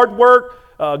 your yard work,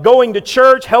 going to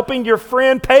church, helping your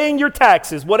friend, paying your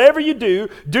taxes, whatever you do,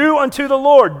 do unto the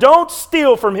Lord. Don't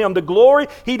steal from Him the glory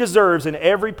He deserves in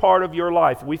every part of your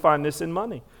life. We find this in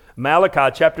money. Malachi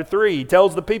chapter 3, he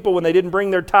tells the people when they didn't bring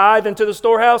their tithe into the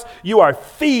storehouse, "You are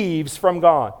thieves from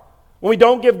God." When we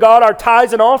don't give God our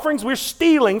tithes and offerings, we're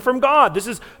stealing from God. This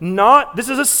is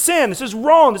a sin. This is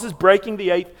wrong. This is breaking the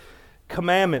 8th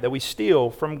commandment, that we steal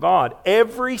from God.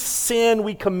 Every sin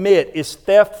we commit is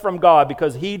theft from God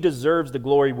because He deserves the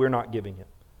glory we're not giving Him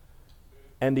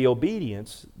and the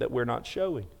obedience that we're not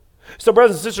showing. So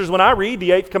brothers and sisters, when I read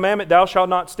the 8th commandment, "Thou shalt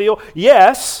not steal,"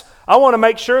 yes, I want to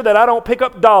make sure that I don't pick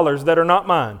up dollars that are not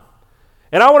mine.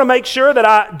 And I want to make sure that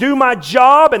I do my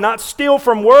job and not steal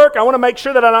from work. I want to make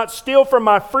sure that I not steal from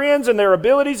my friends and their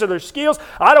abilities or their skills.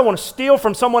 I don't want to steal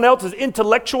from someone else's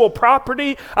intellectual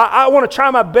property. I want to try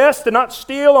my best to not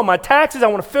steal on my taxes. I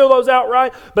want to fill those out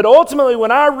right. But ultimately,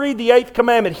 when I read the 8th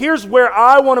commandment, here's where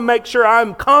I want to make sure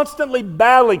I'm constantly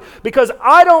battling, because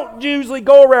I don't usually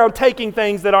go around taking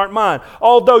things that aren't mine.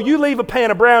 Although you leave a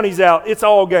pan of brownies out, it's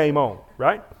all game on,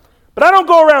 right? But I don't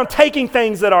go around taking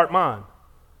things that aren't mine.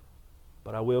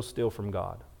 but I will steal from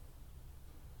God.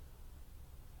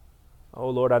 Oh,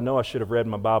 Lord, I know I should have read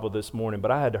my Bible this morning,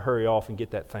 but I had to hurry off and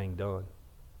get that thing done.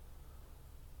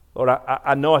 Lord,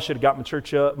 I know I should have got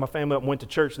my family up and went to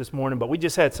church this morning, but we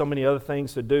just had so many other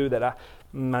things to do that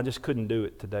I just couldn't do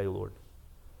it today, Lord.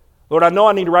 Lord, I know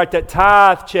I need to write that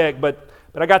tithe check, but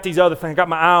I got these other things. I got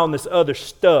my eye on this other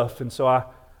stuff, and so I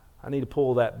need to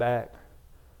pull that back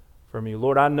from you.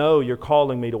 Lord, I know you're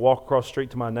calling me to walk across the street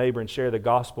to my neighbor and share the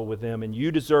gospel with them, and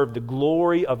you deserve the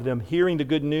glory of them hearing the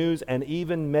good news and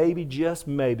even maybe, just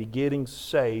maybe, getting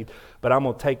saved, but I'm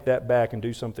going to take that back and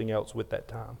do something else with that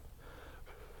time.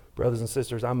 Brothers and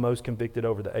sisters, I'm most convicted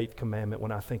over the eighth commandment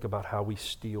when I think about how we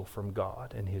steal from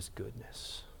God and His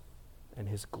goodness and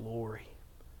His glory.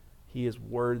 He is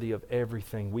worthy of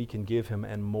everything we can give Him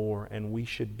and more, and we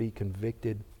should be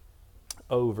convicted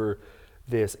over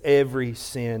this. Every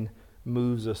sin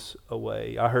moves us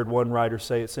away. I heard one writer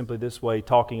say it simply this way,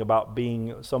 talking about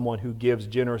being someone who gives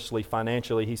generously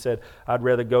financially. He said, I'd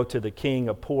rather go to the king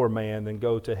a poor man than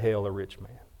go to hell a rich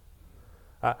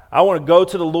man. I want to go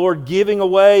to the Lord giving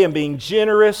away and being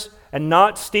generous and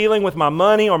not stealing with my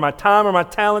money or my time or my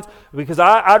talents, because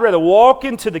I'd rather walk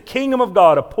into the kingdom of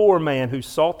God a poor man who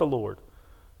sought the Lord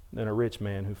than a rich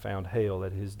man who found hell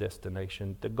at his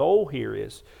destination. The goal here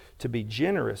is to be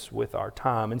generous with our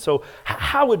time. And so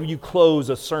how would you close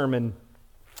a sermon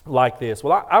like this?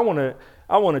 Well, I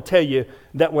want to tell you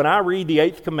that when I read the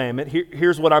eighth commandment,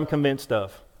 here's what I'm convinced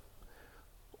of.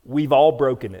 We've all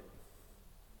broken it.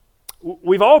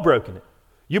 We've all broken it.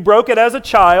 You broke it as a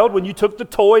child when you took the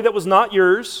toy that was not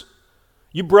yours.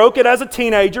 You broke it as a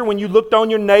teenager when you looked on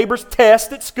your neighbor's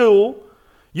test at school.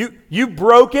 You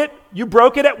broke it. You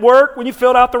broke it at work when you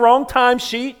filled out the wrong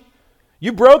timesheet.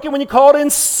 You broke it when you called in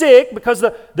sick because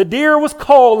the deer was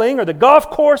calling or the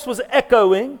golf course was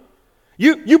echoing.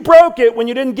 You broke it when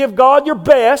you didn't give God your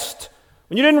best,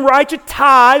 when you didn't write your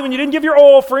tithe, when you didn't give your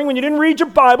offering, when you didn't read your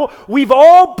Bible. We've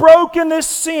all broken this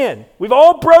sin. We've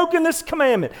all broken this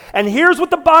commandment. And here's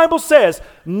what the Bible says.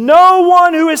 No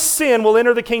one who has sinned will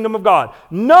enter the kingdom of God.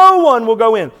 No one will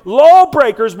go in.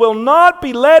 Lawbreakers will not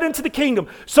be led into the kingdom.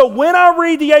 So when I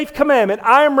read the eighth commandment,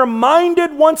 I am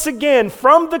reminded once again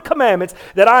from the commandments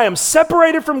that I am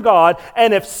separated from God,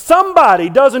 and if somebody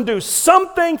doesn't do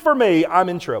something for me, I'm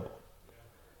in trouble.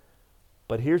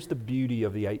 But here's the beauty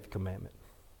of the eighth commandment.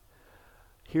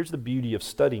 Here's the beauty of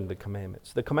studying the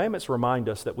commandments. The commandments remind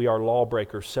us that we are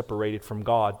lawbreakers separated from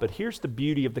God. But here's the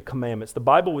beauty of the commandments. The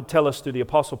Bible would tell us through the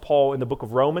Apostle Paul in the book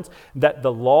of Romans that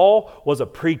the law was a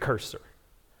precursor.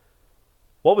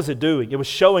 What was it doing? It was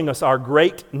showing us our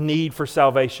great need for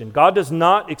salvation. God does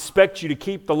not expect you to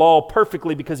keep the law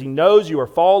perfectly because He knows you are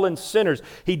fallen sinners.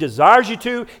 He desires you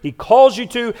to, He calls you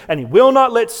to, and He will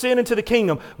not let sin into the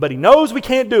kingdom. But He knows we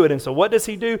can't do it. And so what does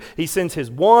He do? He sends His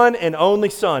one and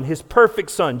only Son, His perfect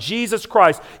Son, Jesus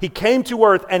Christ. He came to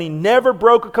earth and He never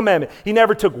broke a commandment. He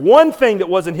never took one thing that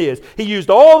wasn't His. He used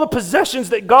all the possessions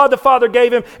that God the Father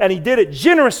gave Him, and He did it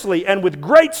generously and with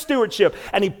great stewardship.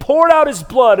 And He poured out His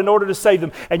blood in order to save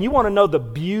them. And you want to know the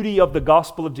beauty of the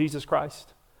gospel of Jesus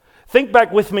Christ? Think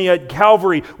back with me at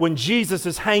Calvary when Jesus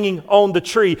is hanging on the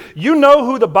tree. You know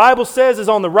who the Bible says is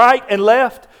on the right and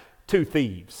left? 2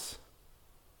 thieves,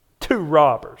 2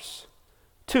 robbers,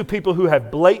 2 people who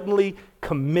have blatantly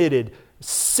committed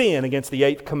sin against the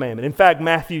 8th commandment. In fact,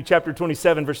 Matthew chapter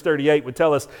 27 verse 38 would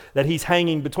tell us that He's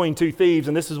hanging between 2 thieves,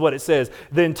 and this is what it says.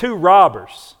 Then 2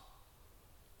 robbers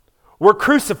were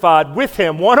crucified with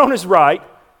Him, one on His right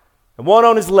and one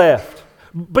on His left.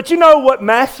 But you know what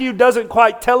Matthew doesn't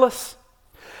quite tell us?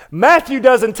 Matthew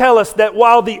doesn't tell us that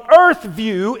while the earth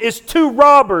view is 2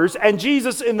 robbers and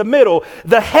Jesus in the middle,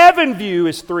 the heaven view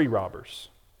is 3 robbers.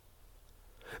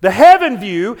 The heaven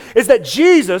view is that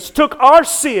Jesus took our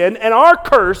sin and our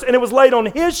curse and it was laid on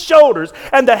His shoulders.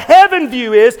 And the heaven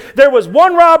view is there was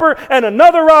one robber and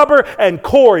another robber and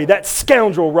Corey, that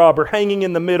scoundrel robber, hanging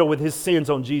in the middle with his sins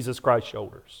on Jesus Christ's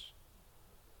shoulders.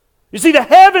 You see, the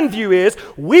heaven view is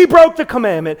we broke the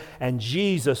commandment and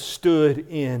Jesus stood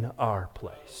in our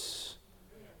place.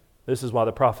 This is why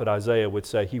the prophet Isaiah would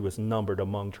say He was numbered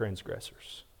among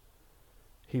transgressors.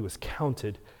 He was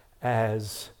counted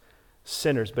as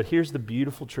sinners. But here's the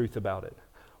beautiful truth about it.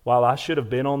 While I should have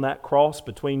been on that cross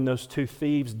between those 2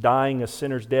 thieves, dying a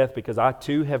sinner's death because I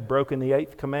too have broken the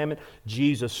 8th commandment,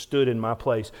 Jesus stood in my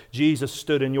place. Jesus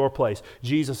stood in your place.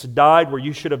 Jesus died where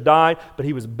you should have died, but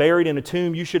He was buried in a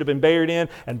tomb you should have been buried in.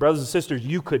 And brothers and sisters,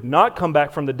 you could not come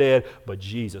back from the dead, but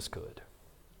Jesus could.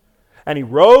 And He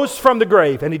rose from the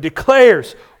grave and He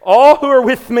declares, all who are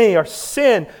with me are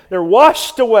sin. They're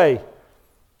washed away.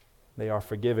 They are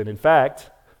forgiven. In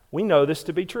fact, we know this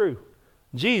to be true.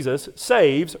 Jesus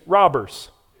saves robbers.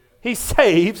 He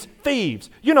saves thieves.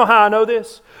 You know how I know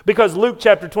this? Because Luke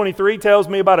chapter 23 tells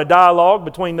me about a dialogue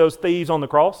between those thieves on the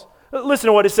cross. Listen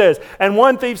to what it says. And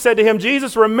one thief said to him,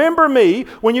 Jesus, remember me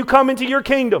when you come into your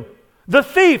kingdom. The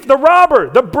thief, the robber,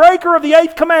 the breaker of the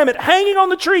 8th commandment, hanging on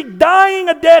the tree, dying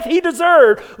a death he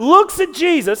deserved, looks at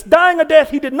Jesus, dying a death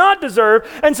he did not deserve,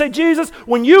 and say, Jesus,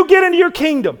 when you get into your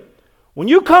kingdom, when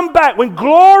you come back, when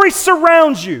glory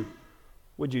surrounds you,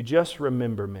 would you just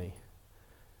remember me?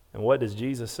 And what does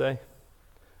Jesus say?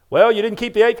 Well, you didn't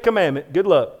keep the 8th commandment. Good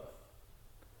luck.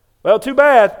 Well, too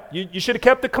bad. You should have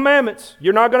kept the commandments.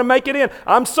 You're not going to make it in.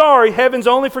 I'm sorry. Heaven's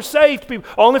only for saved people,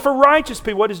 only for righteous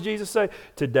people. What does Jesus say?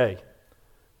 Today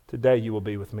you will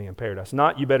be with me in paradise.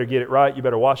 Not you better get it right, you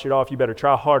better wash it off, you better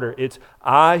try harder. It's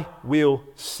I will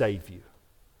save you.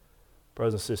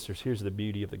 Brothers and sisters, here's the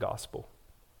beauty of the gospel.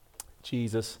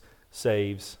 Jesus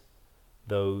saves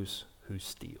those who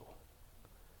steal.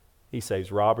 He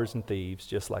saves robbers and thieves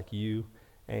just like you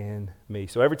and me.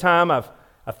 So every time I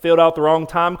filled out the wrong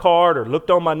time card or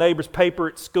looked on my neighbor's paper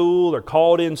at school or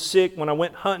called in sick when I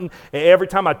went hunting, and every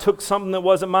time I took something that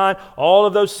wasn't mine, all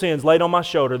of those sins laid on my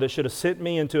shoulder that should have sent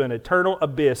me into an eternal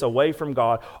abyss away from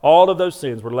God, all of those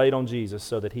sins were laid on Jesus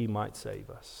so that He might save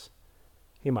us.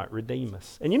 He might redeem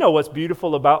us. And you know what's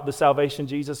beautiful about the salvation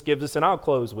Jesus gives us, and I'll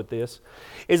close with this,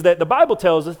 is that the Bible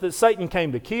tells us that Satan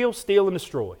came to kill, steal, and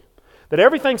destroy. That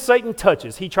everything Satan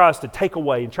touches, he tries to take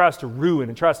away and tries to ruin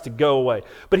and tries to go away.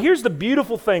 But here's the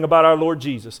beautiful thing about our Lord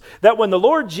Jesus, that when the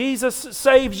Lord Jesus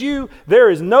saves you, there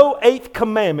is no 8th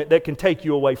commandment that can take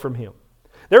you away from Him.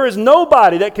 There is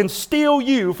nobody that can steal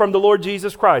you from the Lord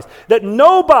Jesus Christ. That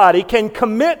nobody can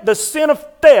commit the sin of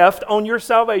theft on your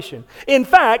salvation. In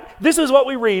fact, this is what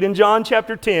we read in John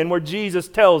chapter 10, where Jesus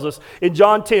tells us in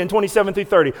John 10, 27 through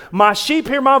 30, my sheep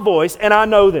hear my voice, and I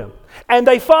know them. And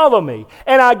they follow me,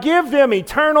 and I give them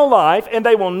eternal life, and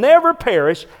they will never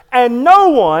perish, and no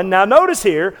one, now notice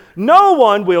here, no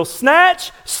one will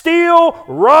snatch, steal,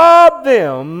 rob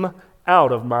them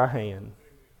out of my hand.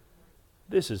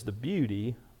 This is the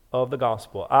beauty of the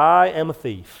gospel. I am a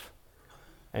thief,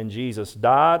 and Jesus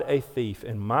died a thief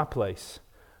in my place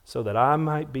so that I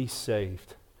might be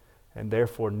saved, and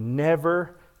therefore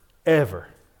never, ever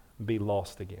be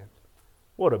lost again.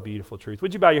 What a beautiful truth.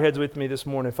 Would you bow your heads with me this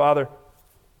morning, Father?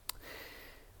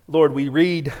 Lord, we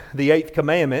read the 8th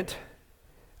commandment,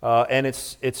 and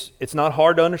it's not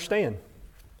hard to understand.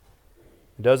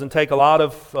 It doesn't take a lot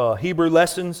of Hebrew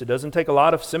lessons. It doesn't take a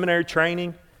lot of seminary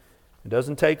training. It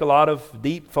doesn't take a lot of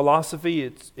deep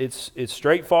philosophy. It's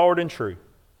straightforward and true.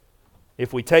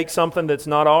 If we take something that's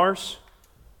not ours,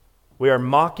 we are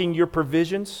mocking your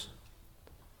provisions.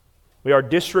 We are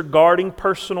disregarding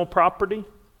personal property.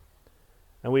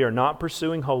 And we are not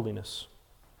pursuing holiness.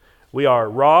 We are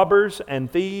robbers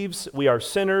and thieves. We are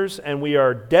sinners, and we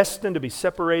are destined to be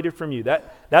separated from you.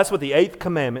 That's what the 8th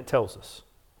commandment tells us.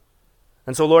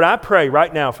 And so, Lord, I pray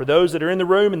right now for those that are in the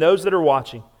room and those that are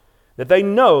watching, that they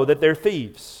know that they're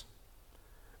thieves.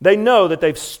 They know that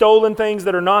they've stolen things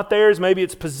that are not theirs. Maybe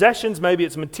it's possessions, maybe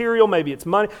it's material, maybe it's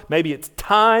money, maybe it's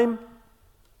time.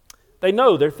 They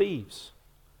know they're thieves.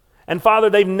 And Father,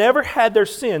 they've never had their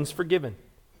sins forgiven.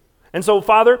 And so,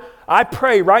 Father, I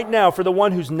pray right now for the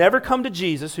one who's never come to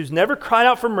Jesus, who's never cried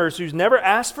out for mercy, who's never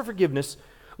asked for forgiveness.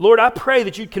 Lord, I pray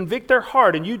that you'd convict their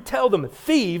heart and you'd tell them,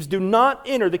 thieves do not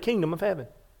enter the kingdom of heaven.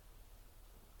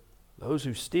 Those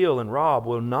who steal and rob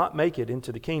will not make it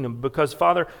into the kingdom because,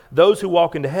 Father, those who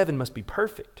walk into heaven must be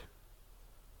perfect.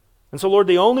 And so, Lord,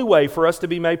 the only way for us to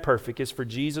be made perfect is for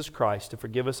Jesus Christ to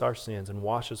forgive us our sins and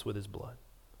wash us with His blood.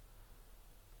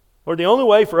 Lord, the only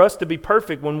way for us to be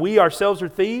perfect when we ourselves are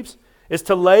thieves is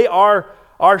to lay our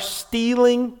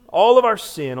stealing, all of our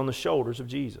sin on the shoulders of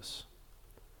Jesus.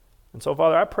 And so,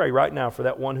 Father, I pray right now for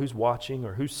that one who's watching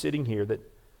or who's sitting here that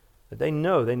they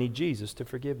know they need Jesus to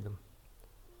forgive them.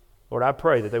 Lord, I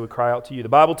pray that they would cry out to you. The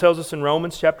Bible tells us in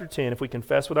Romans chapter 10, if we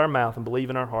confess with our mouth and believe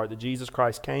in our heart that Jesus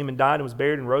Christ came and died and was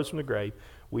buried and rose from the grave,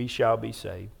 we shall be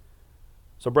saved.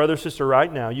 So, brother or sister,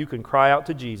 right now, you can cry out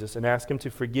to Jesus and ask Him to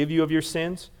forgive you of your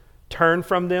sins. Turn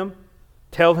from them.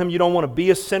 Tell Him you don't want to be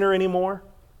a sinner anymore.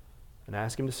 And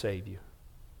ask Him to save you.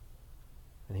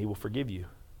 And He will forgive you.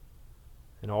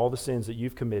 And all the sins that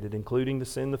you've committed, including the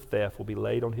sin of theft, will be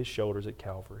laid on His shoulders at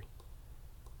Calvary.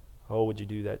 Oh, would you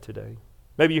do that today?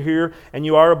 Maybe you're here and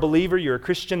you are a believer, you're a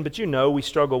Christian, but you know we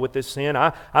struggle with this sin.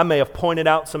 I may have pointed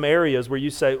out some areas where you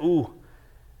say, ooh,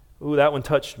 that one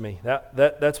touched me.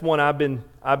 That's one I've been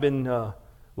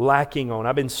lacking on.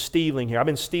 I've been stealing here. I've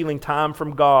been stealing time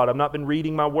from God. I've not been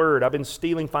reading my word. I've been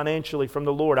stealing financially from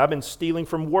the Lord. I've been stealing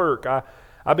from work.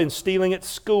 I've been stealing at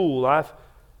school.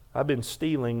 I've been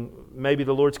stealing. Maybe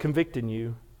the Lord's convicting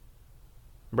you.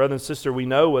 Brother and sister, we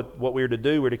know what we're to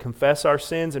do. We're to confess our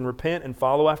sins and repent and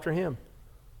follow after Him.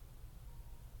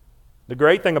 The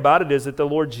great thing about it is that the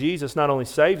Lord Jesus not only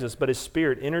saves us, but His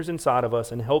Spirit enters inside of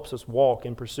us and helps us walk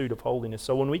in pursuit of holiness.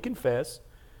 So when we confess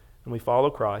and we follow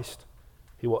Christ,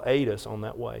 He will aid us on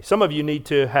that way. Some of you need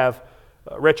to have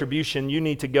retribution. You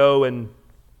need to go and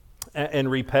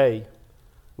repay.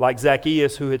 Like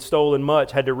Zacchaeus, who had stolen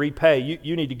much, had to repay.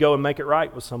 You need to go and make it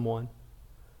right with someone.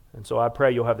 And so I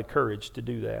pray you'll have the courage to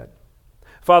do that.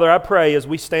 Father, I pray as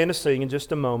we stand to sing in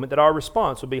just a moment that our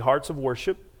response would be hearts of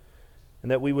worship,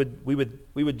 and that we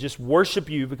would just worship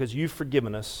You because You've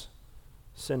forgiven us,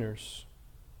 sinners.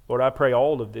 Lord, I pray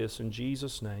all of this in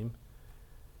Jesus' name.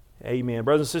 Amen.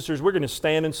 Brothers and sisters, we're going to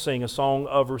stand and sing a song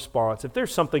of response. If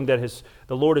there's something that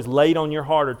the Lord has laid on your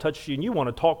heart or touched you and you want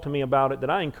to talk to me about it, then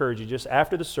I encourage you just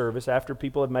after the service, after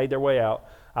people have made their way out,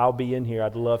 I'll be in here.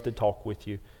 I'd love to talk with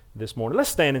you this morning. Let's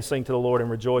stand and sing to the Lord and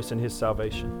rejoice in His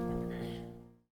salvation.